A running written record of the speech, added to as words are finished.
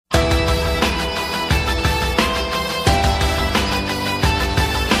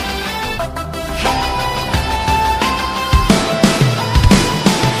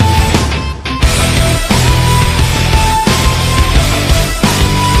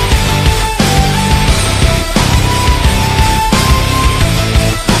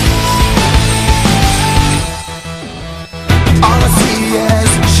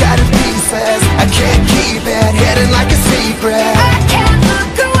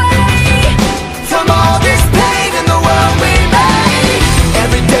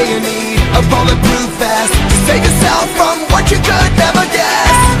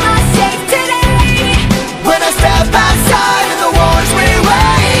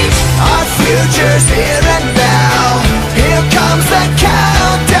future's here and now. Here comes the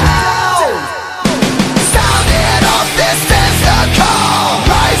countdown. Sound it off, this is the call.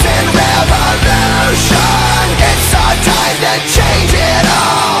 Rising revolution. It's our time to change it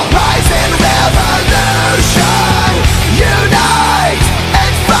all. Rising revolution. Unite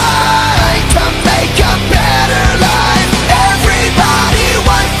and fight to make a better life. Everybody,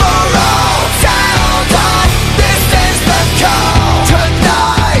 one for all. Sound off, this is the call.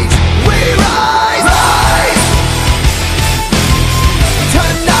 Tonight we rise, rise.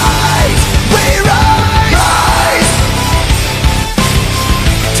 Tonight we rise, rise.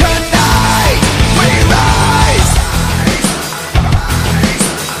 Tonight we rise.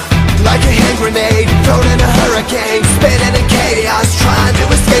 Like a hand grenade thrown in a hurricane, spinning in chaos, trying to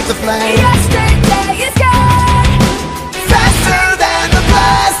escape the flame. Yesterday is gone. Faster than the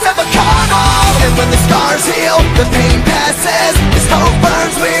blast of a carnal. And when the scars heal, the pain passes. This hope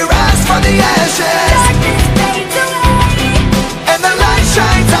burns